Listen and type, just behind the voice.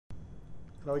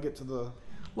How do I get to the...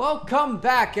 Welcome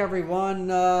back, everyone.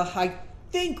 I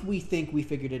think we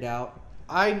figured it out.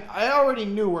 I already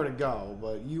knew where to go,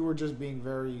 but you were just being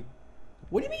very...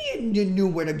 What do you mean you knew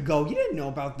where to go? You didn't know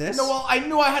about this. No, well, I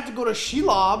knew I had to go to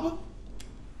Shelob.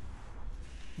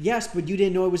 Yes, but you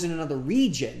didn't know it was in another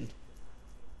region.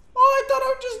 Oh, I thought I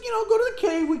would just, go to the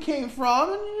cave we came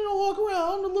from and, walk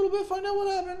around a little bit, find out what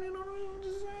happened,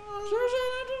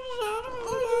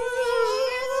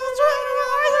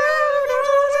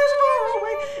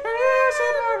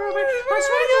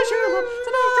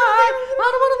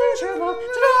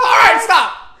 Alright,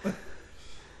 stop!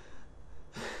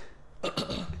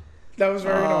 That was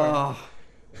very annoying.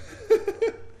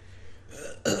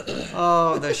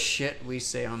 Oh, the shit we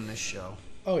say on this show.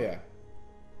 Oh, yeah.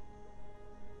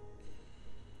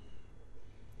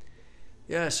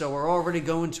 Yeah, so we're already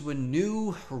going to a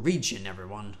new region,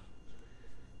 everyone.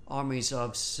 Armies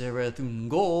of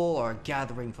Serathungol are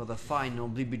gathering for the final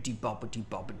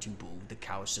bibbidi-bobbidi-bobbidi-boo. The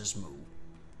cow says moo.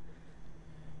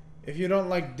 If you don't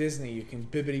like Disney, you can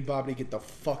bibbidi-bobbidi get the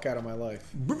fuck out of my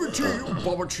life.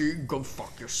 Bibbidi-bobbidi, go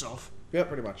fuck yourself. Yeah,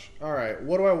 pretty much. Alright,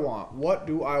 what do I want? What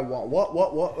do I want? What do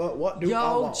I want?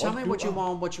 Yo, tell me what you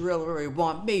want, what you really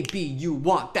want. Maybe you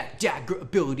want that dagger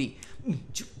ability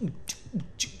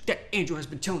that Andrew has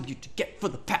been telling you to get for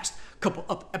the past couple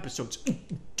of episodes.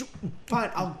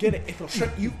 Fine, I'll get it if it'll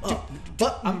shut you up.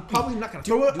 But I'm probably not going to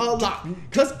throw it a lot.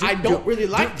 Because I don't really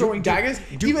like throwing daggers.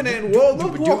 Even in World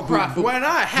of Warcraft, when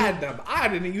I had them, I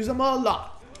didn't use them a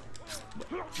lot.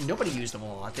 Nobody used them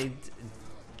a lot.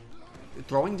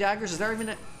 Throwing daggers? Is there even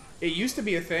a... It used to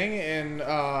be a thing in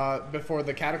before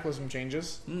the Cataclysm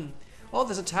changes. Oh,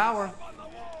 there's a tower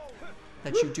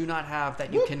that you do not have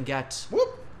that you can get.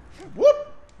 Whoop! Whoop!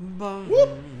 Whoop!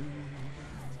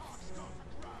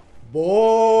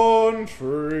 Born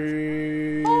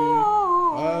free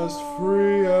as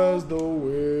the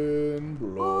wind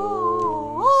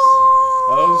blows,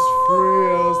 as free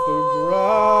as the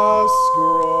grass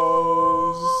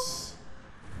grows.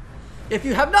 If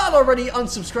you have not already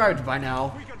unsubscribed by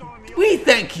now, we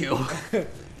thank you.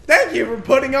 Thank you for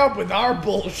putting up with our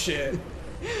bullshit.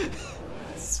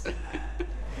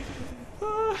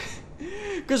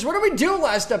 Because what did we do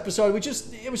last episode? It was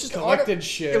just collected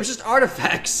shit. It was just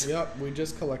artifacts. Yep, we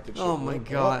just collected shit. Oh my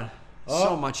god.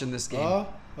 So much in this game.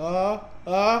 There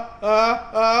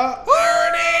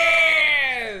it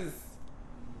is!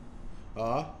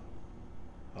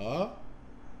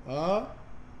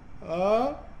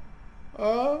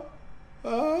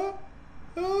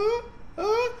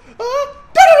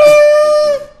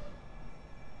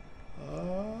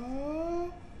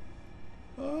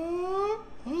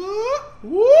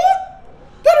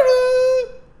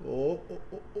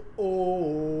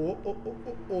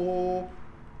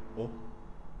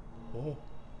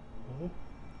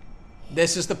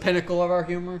 This is the pinnacle of our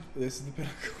humor. This is the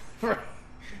pinnacle.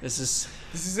 This is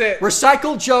it.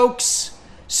 Recycled jokes,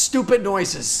 stupid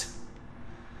noises.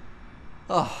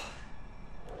 Oh.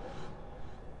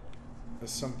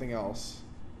 There's something else.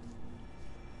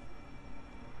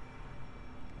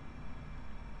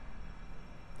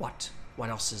 What? What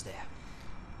else is there?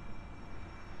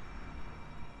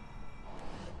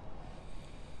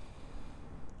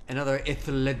 Another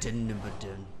Ithledin.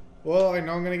 Well, I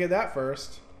know I'm gonna get that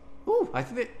first. Ooh, I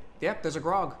think that... Yep, there's a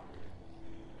grog.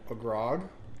 A grog?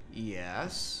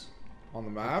 Yes. On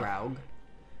the map? A grog.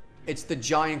 It's the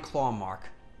giant claw mark.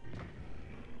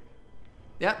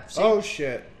 Yep, see? Oh,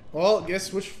 shit. Well,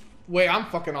 guess which way I'm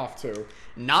fucking off to.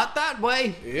 Not that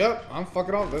way. Yep, I'm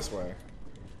fucking off this way.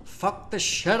 Fuck the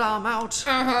shit, I'm out.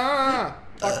 Uh-huh.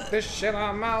 Fuck this shit,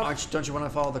 I'm out. Don't you want to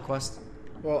follow the quest?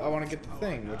 Well, I want to get the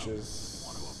thing, which is...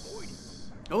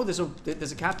 Oh, there's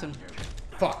a captain.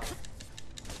 Fuck.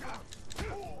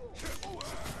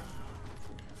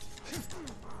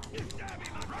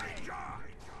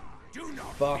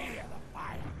 Fuck.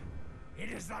 It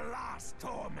is the last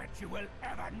torment you will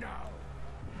ever know.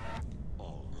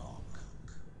 All wrong.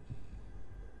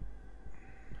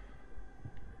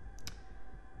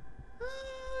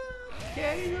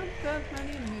 Okay, not that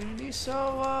many immunities,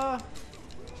 so,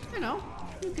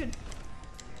 you could...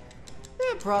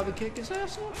 Yeah, probably kick his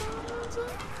ass off.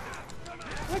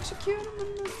 Execute him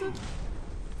and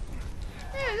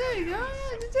yeah, there you go.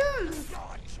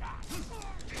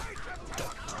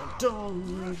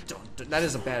 That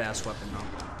is a badass weapon, though.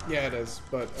 Yeah, it is,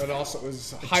 but it also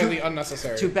is highly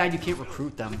unnecessary. Too bad you can't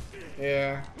recruit them.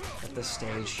 Yeah. At this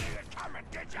stage.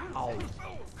 Oh.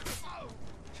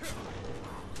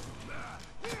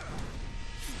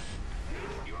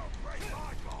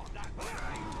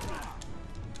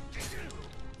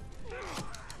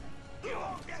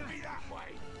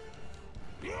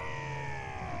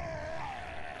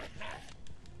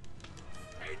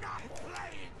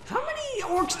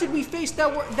 orcs did we face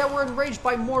that were enraged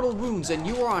by mortal wounds, and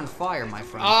you were on fire, my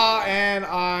friend? And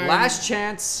I. Last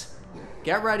chance.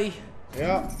 Get ready.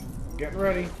 Yep. Getting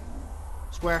ready.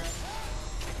 Square.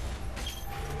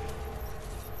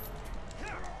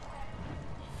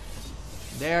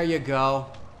 There you go.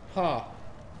 Huh.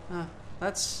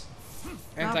 That's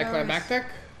Anticlimactic?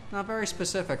 not very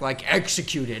specific. Like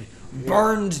executed,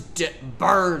 burned,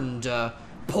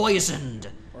 poisoned,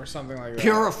 Or something like that.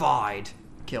 purified,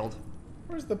 killed.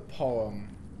 Where's the poem?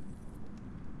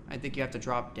 I think you have to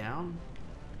drop down.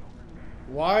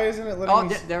 Why isn't it letting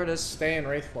me there it is. stay in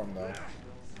Wraith form, though?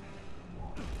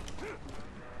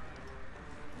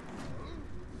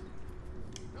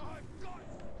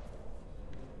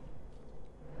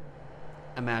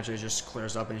 Imagine it just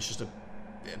clears up and it's just a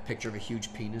picture of a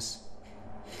huge penis.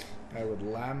 I would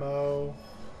Lamo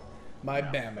my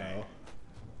Bamo.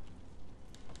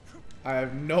 I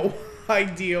have no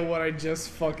idea what I just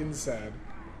fucking said.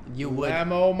 You would.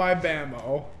 Lamo my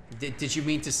Bamo. Did you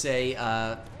mean to say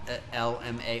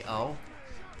LMAO?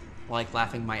 Like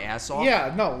laughing my ass off?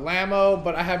 Yeah, no, Lamo,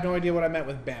 but I have no idea what I meant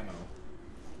with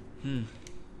Bamo.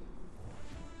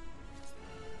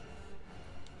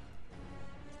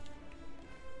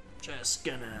 Just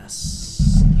gonna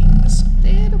sneak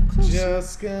a little closer.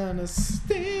 Just gonna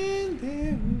stand there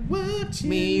and watch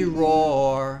Me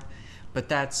roar, but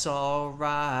that's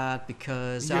alright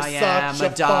because You're I am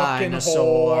such a a fucking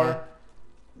dinosaur. whore.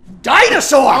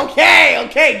 Dinosaur!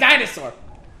 Okay, dinosaur.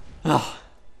 Oh.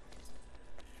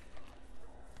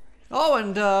 Oh,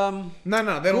 and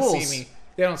No, they don't ghouls. see me.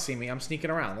 They don't see me. I'm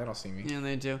sneaking around. They don't see me. Yeah,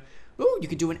 they do. Ooh, you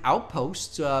could do an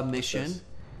outpost mission. this?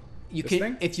 You This can,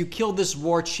 thing? if you kill this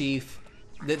war chief,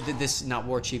 not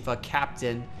war chief,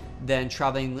 captain, then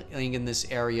traveling in this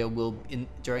area will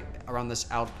around this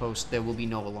outpost there will be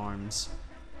no alarms.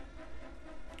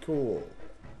 Cool.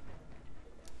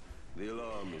 The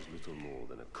alarm is little more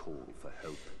than a call for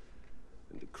help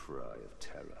and a cry of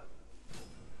terror.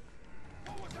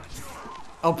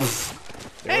 Oh,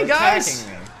 pff. They're Hey guys!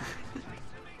 attacking me.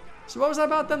 So what was that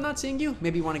about them not seeing you?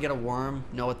 Maybe you want to get a worm,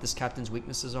 know what this captain's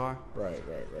weaknesses are. Right.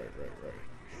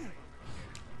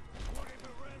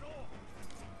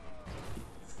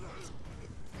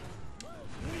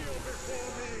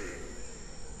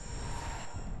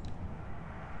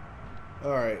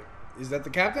 Alright. Is that the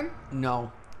captain?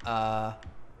 No. The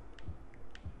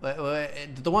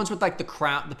ones with like the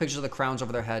crown, the pictures of the crowns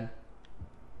over their head.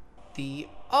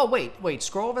 Oh wait,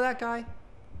 scroll over that guy.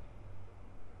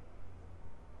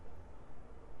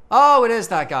 Oh, it is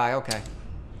that guy. Okay.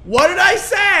 What did I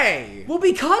say? Well,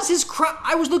 because his crown,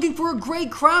 I was looking for a gray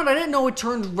crown. I didn't know it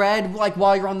turned red like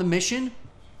while you're on the mission.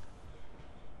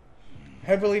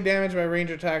 Heavily damaged by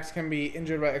range attacks can be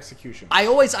injured by execution. I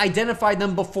always identify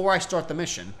them before I start the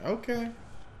mission. Okay.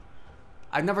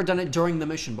 I've never done it during the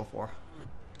mission before.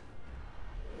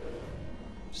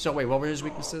 So wait, what were his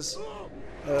weaknesses?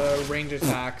 Range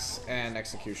attacks and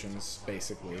executions,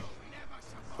 basically.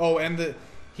 Oh, and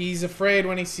he's afraid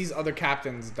when he sees other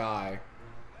captains die.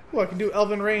 Oh, I can do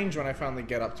Elven Range when I finally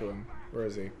get up to him. Where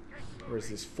is he? Where's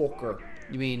this Folker?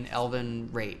 You mean Elven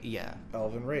Rage? Yeah.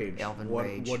 Elven Rage. Elven What,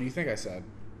 Rage. What do you think I said?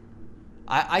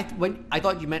 I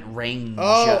thought you meant range.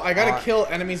 Oh, I gotta kill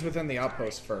enemies within the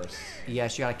outpost first.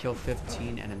 Yes, you gotta kill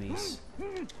 15 enemies.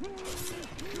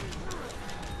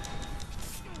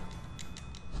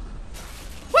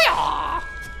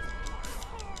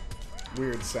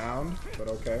 Weird sound, but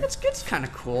okay. It's kind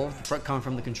of cool coming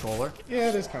from the controller. Yeah,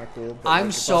 it is kind of cool. But I'm like,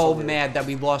 it's so also weird. mad that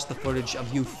we lost the footage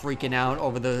of you freaking out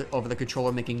over the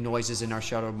controller making noises in our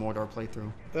Shadow of Mordor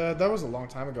playthrough. That was a long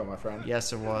time ago, my friend.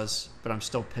 Yes, it was, but I'm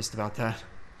still pissed about that.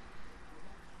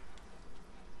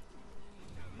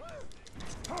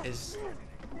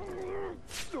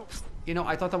 You know,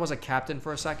 I thought that was a captain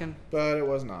for a second But it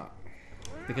was not.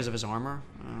 because of his armor.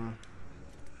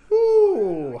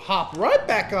 Ooh, hop right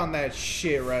back on that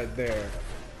shit right there.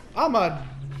 I'm a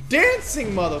dancing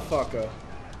motherfucker.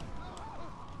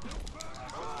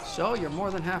 So you're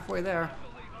more than halfway there.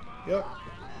 Yep.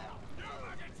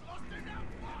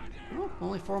 Oh,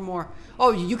 only 4 more.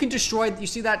 Oh, you can destroy. You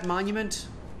see that monument?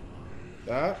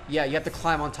 That? Yeah, you have to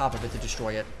climb on top of it to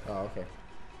destroy it. Oh, okay.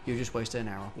 You just wasted an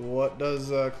arrow. What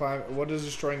does What does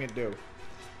destroying it do?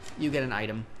 You get an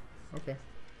item. Okay.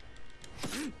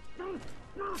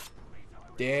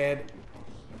 Dead.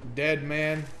 Dead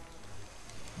man.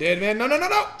 Dead man. No, no, no,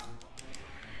 no!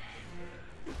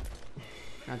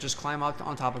 Now just climb up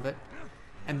on top of it.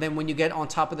 And then when you get on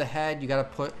top of the head, you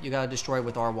gotta destroy it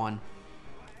with R1.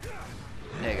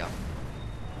 There you go.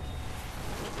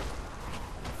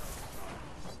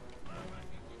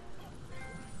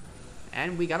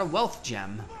 And we got a wealth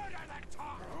gem.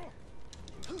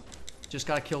 Just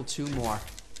gotta kill 2 more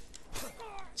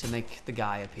to make the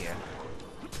guy appear.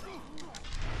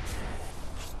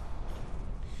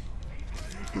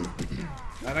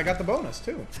 And I got the bonus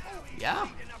too. Yeah.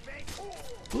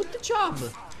 Good job.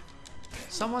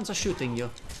 Someone's shooting you.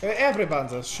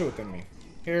 Everyone's shooting me.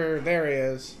 Here, there he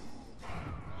is.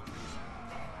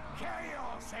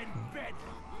 Chaos and bedlam.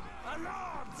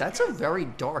 Alarms. That's a very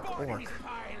dark orc.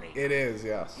 It is,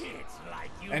 yes. It's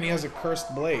like you And he has a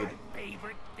cursed blade.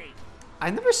 favorite thing. I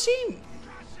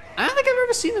don't think I've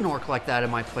ever seen an orc like that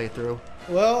in my playthrough.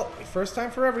 Well, first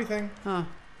time for everything. Huh.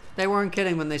 They weren't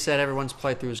kidding when they said everyone's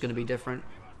playthrough is going to be different.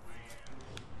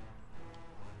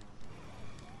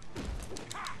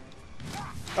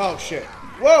 Oh shit.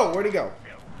 Whoa, where'd he go?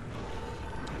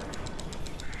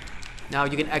 Now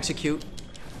you can execute.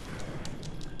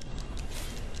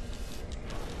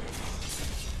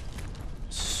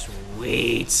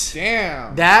 Sweet.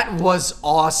 Damn. That was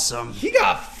awesome. He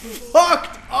got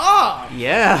fucked up.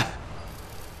 Yeah.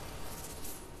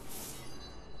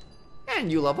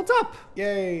 And you leveled up.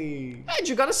 Yay. And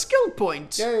you got a skill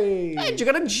point. Yay. And you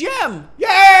got a gem. Yay!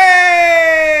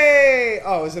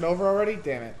 Oh, is it over already?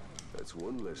 Damn it. That's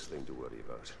one less thing to worry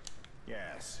about.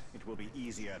 Yes, it will be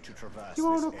easier to traverse You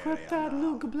want to this equip area that now.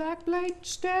 Luke Blackblade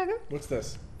stagger? What's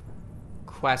this?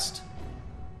 Quest.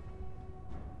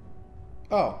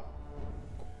 Oh.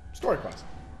 Story quest.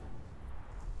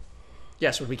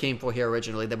 Yes, what we came for here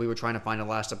originally, that we were trying to find the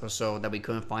last episode that we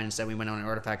couldn't find. Instead, we went on an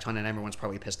artifact hunt, and everyone's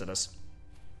probably pissed at us.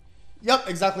 Yep,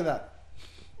 exactly that.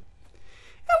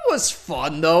 It was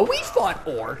fun, though. We fought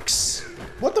orcs.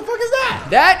 What the fuck is that?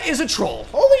 That is a troll.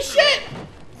 Holy shit!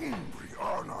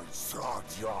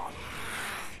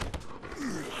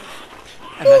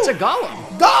 And that's a golem.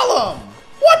 Gollum!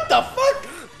 What the fuck?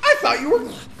 I thought you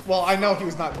were... Well, I know he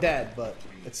was not dead, but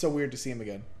it's so weird to see him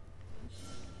again.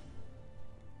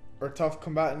 Or tough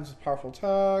combatants with powerful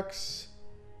attacks.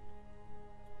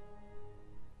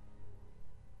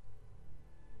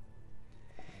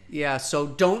 Yeah, so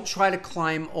don't try to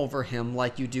climb over him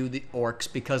like you do the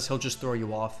orcs, because he'll just throw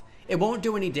you off. It won't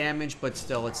do any damage, but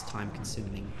still, it's time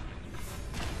consuming.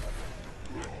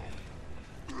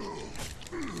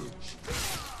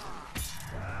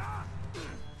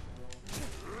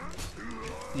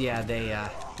 Yeah,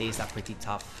 these are pretty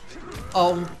tough.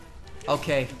 Oh,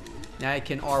 okay. Now I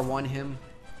can R1 him,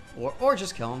 or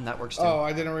just kill him. That works too. Oh,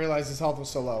 I didn't realize his health was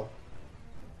so low.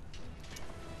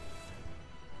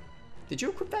 Did you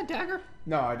equip that dagger?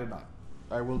 No, I did not.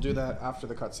 I will do that after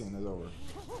the cutscene is over.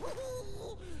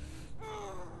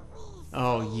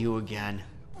 Oh, you again.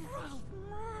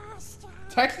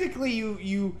 Technically,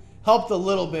 you helped a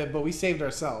little bit, but we saved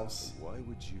ourselves. Why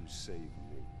would you save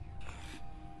me?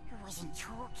 I wasn't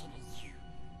talking to you,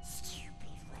 stupid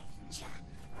ranger.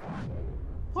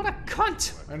 What a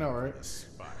cunt! I know, right?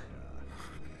 No.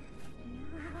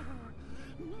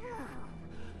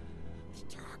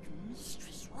 The dark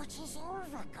mistress watches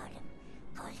over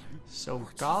Gollum. So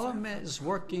Gollum is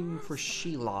working for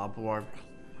Shelob, or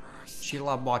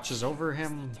Shelob watches over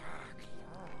him.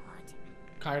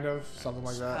 Kind of, something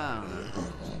like that. I don't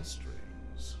know.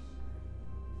 Strings.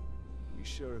 We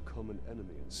share a common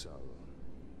enemy in Sauron.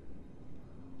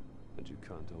 And you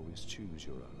can't always choose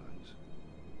your allies.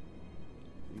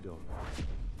 You don't.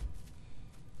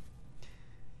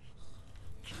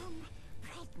 Come,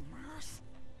 Red Moss.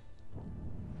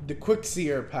 The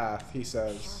Quickseer path, he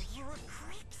says. Show you a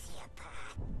creepier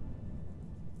path.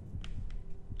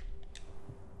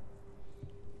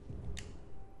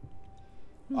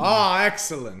 Ah,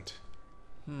 excellent.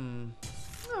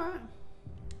 Alright.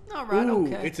 Alright, Ooh,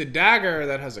 okay. it's a dagger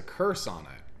that has a curse on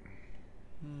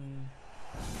it.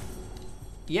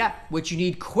 Yeah, which you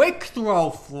need quick throw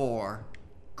for.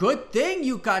 Good thing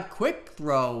you got quick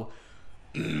throw.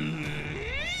 Yeah,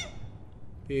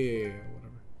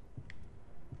 whatever.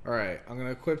 Alright, I'm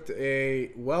gonna equip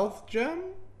a wealth gem.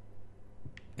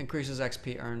 Increases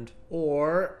XP earned.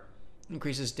 Or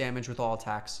Increases damage with all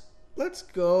attacks. let's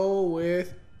go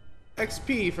with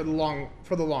XP for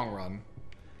the long run.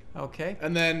 Okay.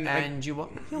 And then And you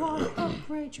want to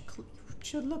upgrade your you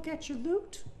should look at your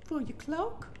loot for your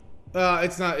cloak.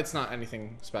 it's not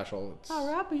anything special. It's,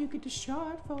 Alright, but you could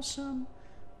discharge for some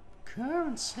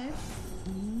currency.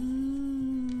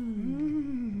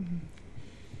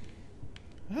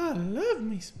 I love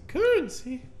me some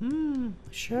currency.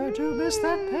 Sure do miss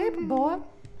that paper, boy.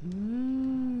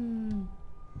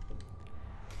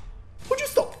 Would you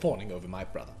stop fawning over my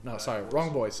brother? No, sorry,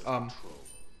 wrong voice.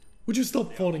 Would you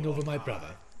stop fawning over my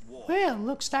brother? Well,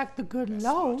 looks like the good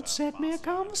Lord sent me a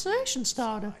conversation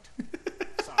starter.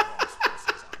 Sauron's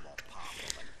forces are more powerful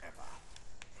than ever.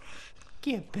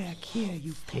 Get back here,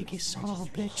 you piggy son of a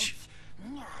bitch.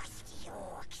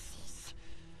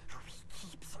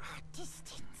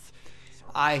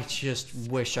 I just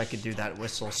wish I could do that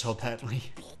whistle so badly.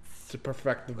 To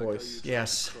perfect the voice.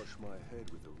 Yes. Crush my head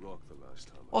with the rock the last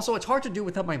time. Also, it's hard to do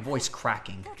without my voice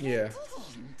cracking. Yeah.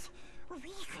 We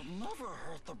could never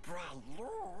hurt the Bright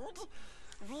Lord.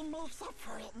 We make up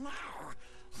for it now.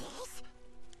 Yes?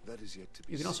 That is yet to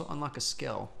be You can also unlock a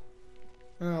skill.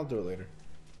 I'll do it later.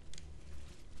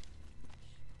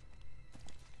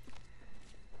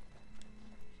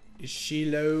 Is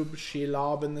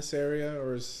Shelob in this area,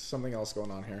 or is something else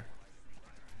going on here?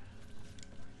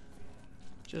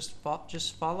 Just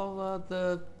follow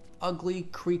the ugly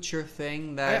creature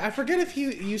thing that... I forget if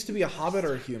he used to be a hobbit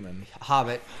or a human.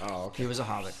 Hobbit. Oh, okay. He was a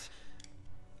hobbit.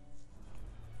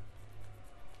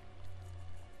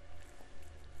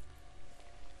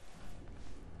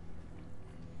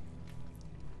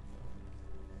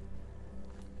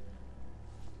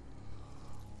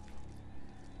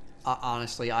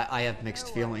 Honestly, I have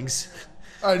mixed feelings.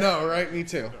 I know, right? Me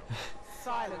too.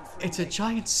 Silence. It's a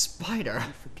giant spider.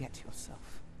 Forget yourself.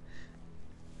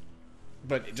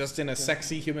 But just in a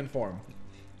sexy human form.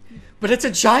 But it's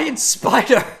a giant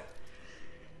spider!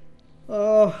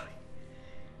 Oh.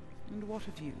 And what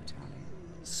of you, Tally?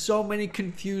 So many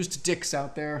confused dicks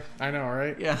out there. I know,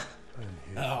 right? Yeah.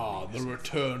 Ah, the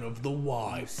return of the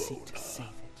Y Seek to save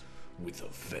it, with a though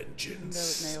it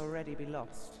vengeance. may already be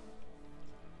lost.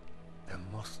 There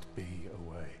must be a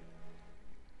way.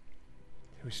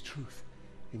 There is truth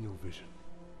in your vision.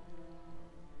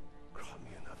 Grant me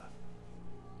another.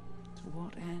 To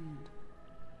what end?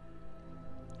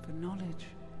 For knowledge?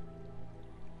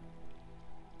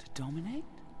 To dominate?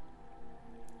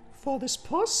 For this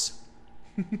puss?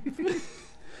 Tell me.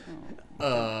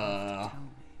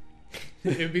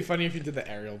 It would be funny if you did the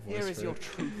Ariel voice. Here is for your it.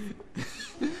 truth.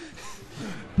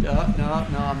 No,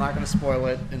 I'm not gonna spoil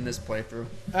it in this playthrough.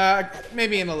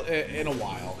 Maybe in a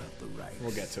while.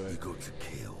 We'll get to it. Good to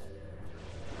kill.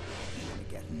 You want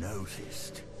to get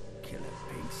noticed. Kill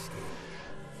a big skin.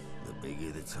 The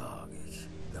bigger the target,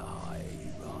 the higher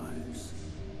you rise.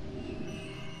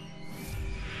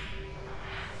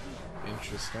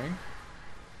 Interesting.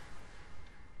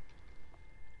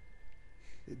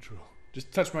 Idril.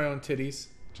 Just touch my own titties,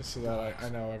 just so that I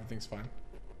know everything's fine.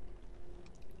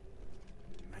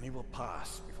 Many will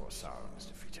pass before Sauron is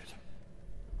defeated.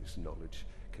 This knowledge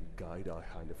can guide our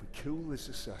hand. If we kill this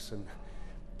assassin,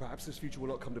 perhaps this future will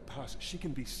not come to pass. She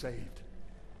can be saved.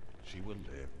 She will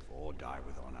live or die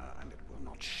with honor, and it will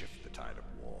not shift the tide of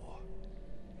war.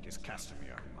 It is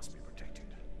Castamere who must be protected.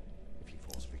 If he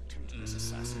falls victim to this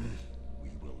assassin, we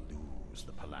will lose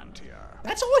the Palantir.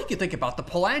 That's all I can think about, the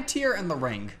Palantir and the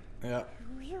ring. Yeah.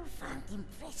 You found him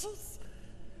precious?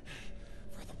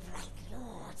 For the Bright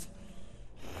Lord.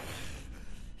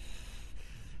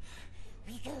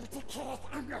 We go to Kirith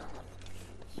Angol.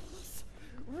 Yes,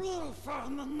 we'll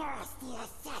find the nasty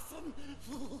assassin.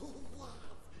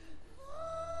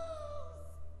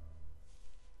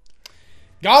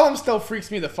 Gollum still freaks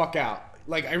me the fuck out.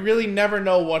 Like, I really never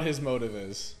know what his motive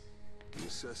is. The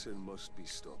assassin must be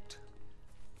stopped.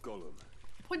 Gollum.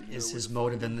 What is his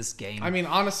motive in this game? I mean,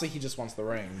 honestly, he just wants the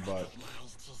ring,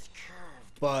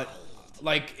 but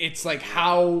like, it's like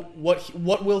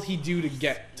what will he do to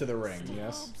get to the ring?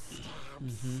 Yes.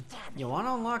 You want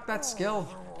to unlock that skill?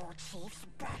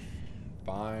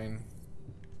 Fine.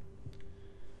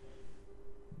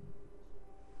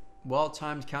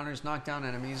 Well-timed counters knock down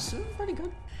enemies. Pretty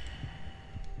good.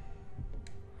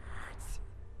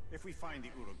 If we find the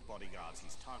Uruk bodyguards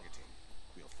he's targeting,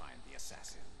 we'll find the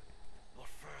assassin. The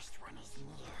first one is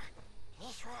near.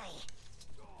 This way.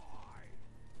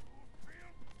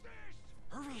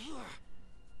 Over here.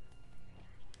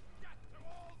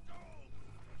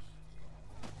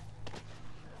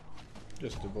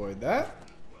 Just avoid that.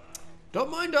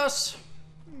 Don't mind us.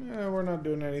 Yeah, we're not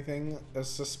doing anything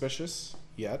suspicious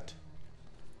yet.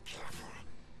 Careful.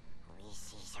 We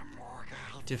see some more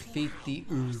guys. Defeat the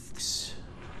Uruks.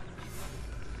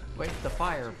 Wait, the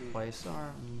fireplace. The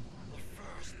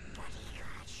first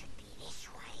bodyguard should be this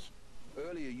way.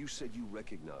 Earlier you said you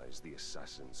recognized the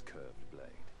assassin's curved blade.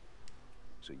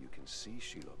 So you can see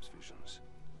Shelob's visions.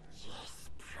 Yes,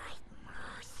 Bright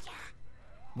Master.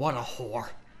 What a whore.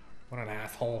 What an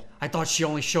asshole. I thought she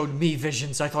only showed me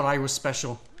visions. I thought I was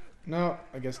special. No,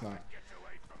 I guess not.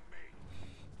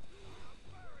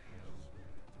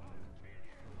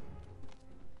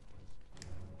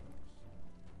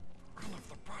 One of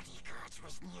the bodyguards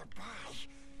was nearby.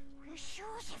 We're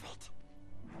sure of it.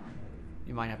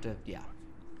 You might have to, yeah.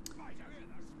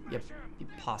 Yep, you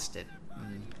paused it.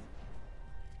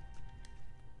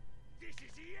 This is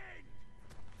the end.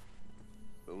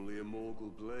 Only a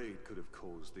Morgul blade could have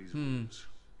caused these wounds.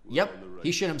 We're Yep, on the right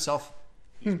he shit himself.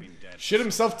 He's been dead. Shit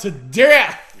himself to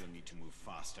death! We'll need to move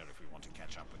faster if we want to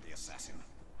catch up with the assassin.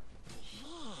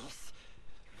 Yes,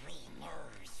 we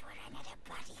knows what another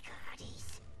bodyguard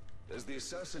is. As the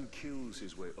assassin kills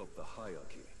his way up the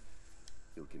hierarchy,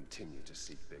 he'll continue to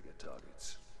seek bigger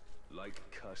targets. Like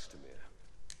Castamere.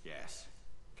 Yes.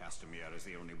 Castamere is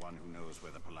the only one who knows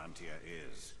where the Palantir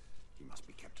is. He must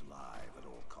be kept alive at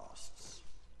all costs.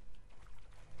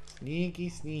 Sneaky,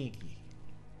 sneaky.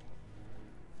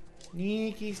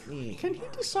 Sneaky, sneaky. Can he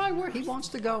decide where he wants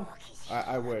to go?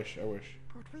 I wish.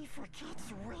 But we forgets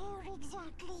where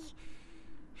exactly.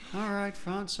 Alright,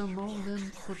 found some molten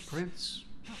footprints.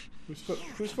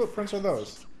 Whose footprints are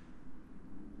those?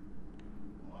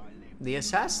 The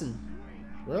assassin.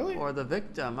 Really? Or the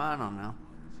victim, I don't know.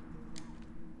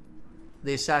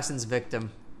 The assassin's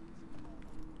victim.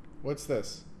 What's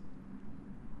this?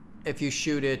 If you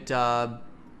shoot it,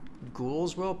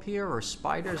 ghouls will appear, or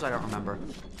spiders? I don't remember.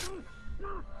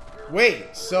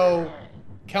 Wait, so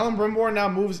Celebrimbor now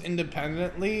moves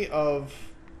independently of...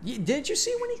 Did you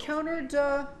see when he countered,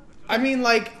 I mean,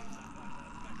 like,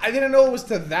 I didn't know it was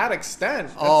to that extent.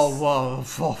 That's... Oh,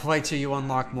 whoa. Wait till you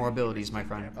unlock more abilities, my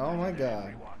friend. Oh my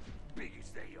god.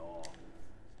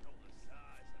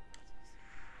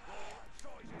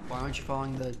 Why aren't you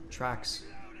following the tracks?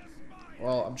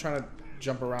 Well, I'm trying to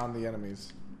jump around the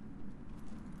enemies.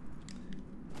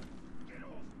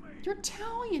 You're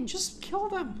Italian, just kill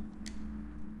them.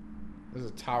 There's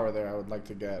a tower there I would like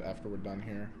to get after we're done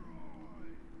here.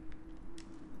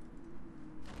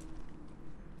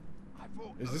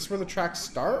 Is this where the tracks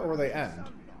start or where they end?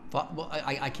 Well,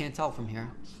 I can't tell from here.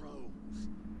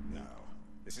 No,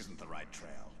 this isn't the right trail.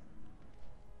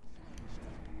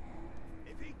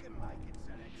 If he can make it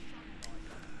to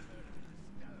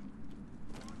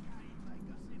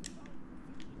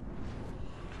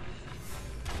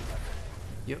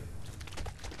Yep.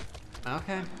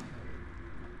 Okay.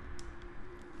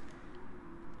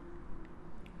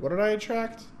 What did I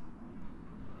attract?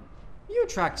 You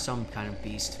attract some kind of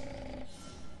beast.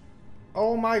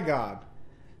 Oh my god.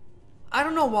 I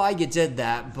don't know why you did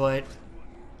that, but...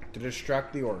 To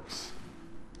distract the orcs.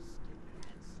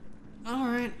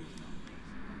 Alright.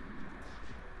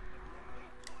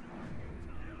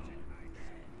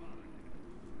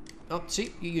 Oh,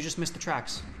 see? You just missed the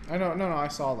tracks. I know, no, I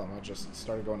saw them. I just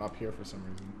started going up here for some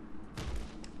reason.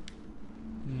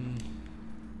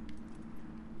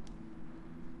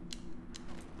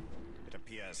 It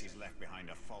appears he's left behind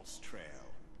a false trail.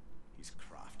 He's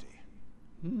crafty.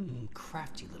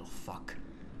 Crafty little fuck.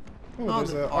 Oh, Oh,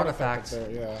 there's the an artifact. artifact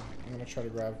up there. Yeah, I'm gonna try to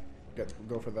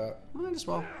go for that. Might as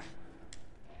well.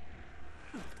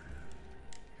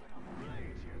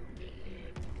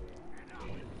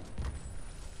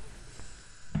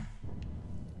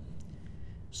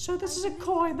 So this is a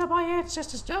coin that my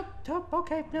ancestors...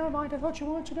 okay, never mind. I thought you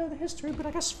wanted to know the history, but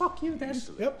I guess fuck you then.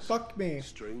 Yep, fuck me.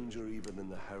 Stranger even in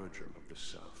the Haradrim of the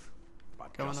south.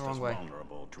 But Going just the wrong as way.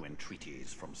 vulnerable to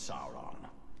entreaties from Sauron.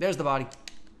 There's the body.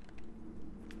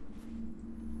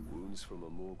 Wounds from a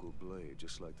Morgul blade,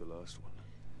 just like the last one.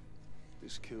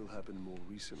 This kill happened more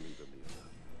recently than the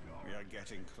other. We are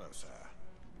getting closer.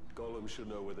 Gollum should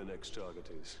know where the next target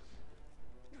is.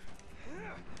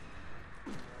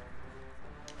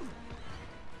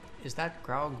 Is that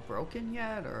Graug broken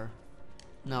yet, or...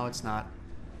 No, it's not.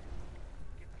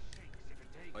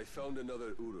 I found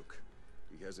another Uruk.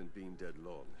 He hasn't been dead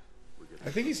long.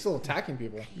 I think he's still attacking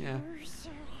people. Yeah.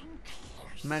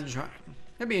 Imagine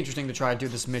it'd be interesting to try to do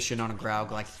this mission on a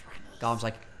Graug. Like, Gollum's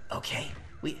like, okay,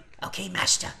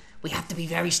 master, we have to be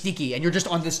very sneaky, and you're just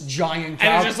on this giant Graug.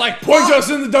 And it's just like, point us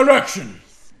in the direction!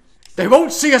 They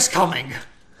won't see us coming!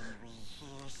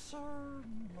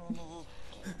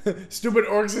 Stupid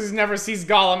orcs never sees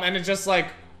Gollum, and it's just like,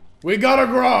 we got a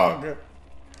grog!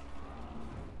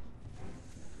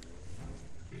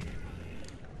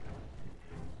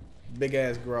 Big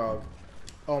ass grog.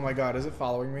 Oh my god, is it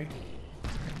following me?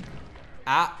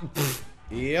 Ah, pfft.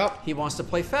 Yep. He wants to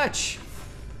play fetch.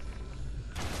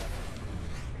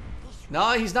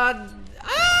 No, he's not.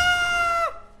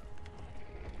 Ah!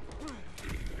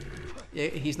 Yeah,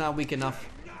 he's not weak enough.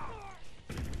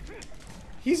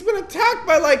 He's been attacked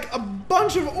by like a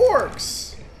bunch of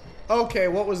orcs. Okay,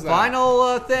 what was that?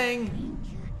 Final thing.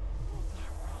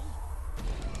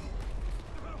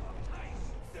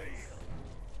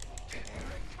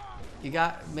 You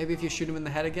got, maybe if you shoot him in the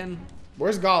head again,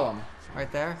 Where's Gollum?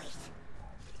 right there.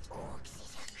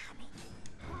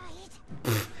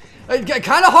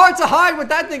 Kind of hard to hide with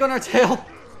that thing on our tail.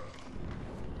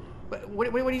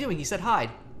 What are you doing? He said hide.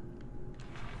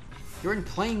 You're in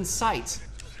plain sight.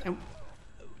 And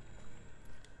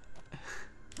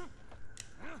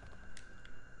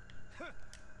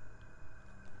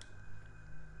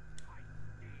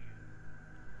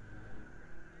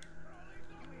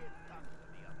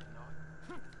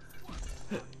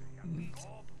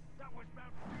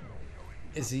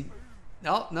Is he?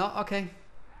 No, no, okay.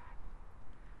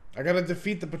 I gotta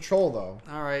defeat the patrol though.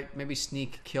 Alright, maybe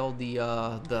sneak kill the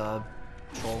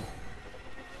troll.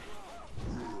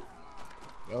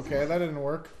 Okay, that didn't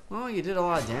work. Well, you did a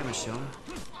lot of damage to him.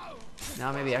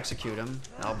 Now maybe execute him.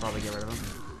 That'll probably get rid of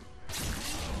him.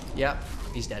 Yep,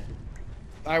 he's dead.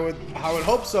 I would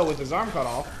hope so with his arm cut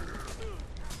off.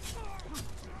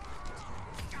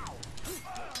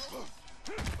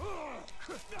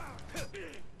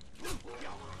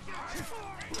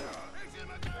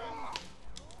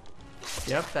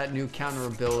 Yep, that new counter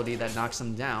ability that knocks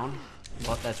him down.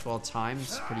 About that 12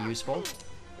 times, pretty useful.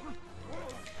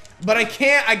 But I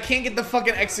can't get the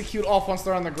fucking execute off once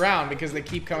they're on the ground because they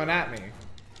keep coming at me.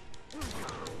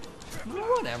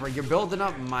 Whatever, you're building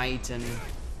up might and...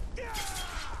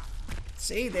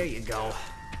 See, there you go.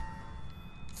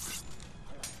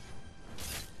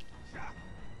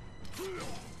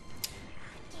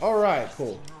 Alright,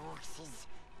 cool.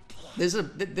 There's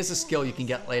a skill you can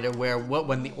get later where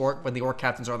when the orc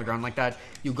captains are on the ground like that,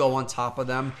 you go on top of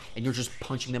them and you're just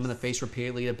punching them in the face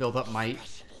repeatedly to build up might.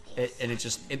 And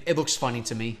it looks funny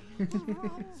to me.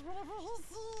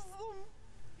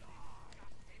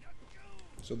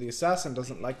 So the assassin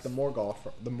doesn't like the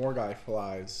Morgai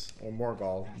flies. Or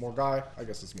Morgai? I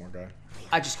guess it's Morgai.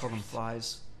 I just call them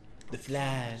flies. The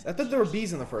flies. I thought there were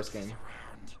bees in the first game.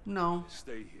 No.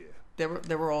 Stay here.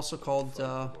 They were also called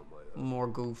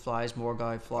Morgu flies,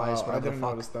 Morgai flies, I whatever didn't the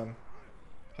fuck. notice them.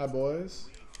 Hi, boys.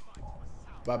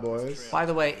 Bye, boys. By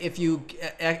the way, if you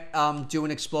do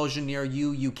an explosion near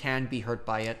you, you can be hurt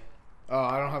by it. Oh,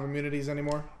 I don't have immunities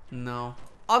anymore? No.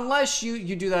 Unless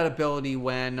you do that ability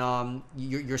when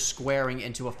you're squaring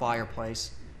into a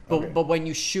fireplace. But Okay. but when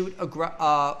you shoot a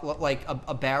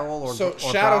barrel or So or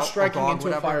shadow grog, striking into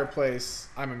whatever, a fireplace,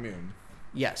 I'm immune.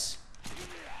 Yes.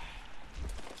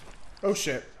 Oh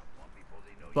shit.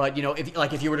 But you know,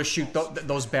 if you were to shoot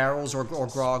those barrels or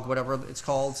grog, whatever it's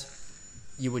called,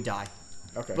 you would die.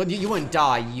 Okay. But you wouldn't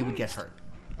die. You would get hurt.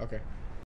 Okay.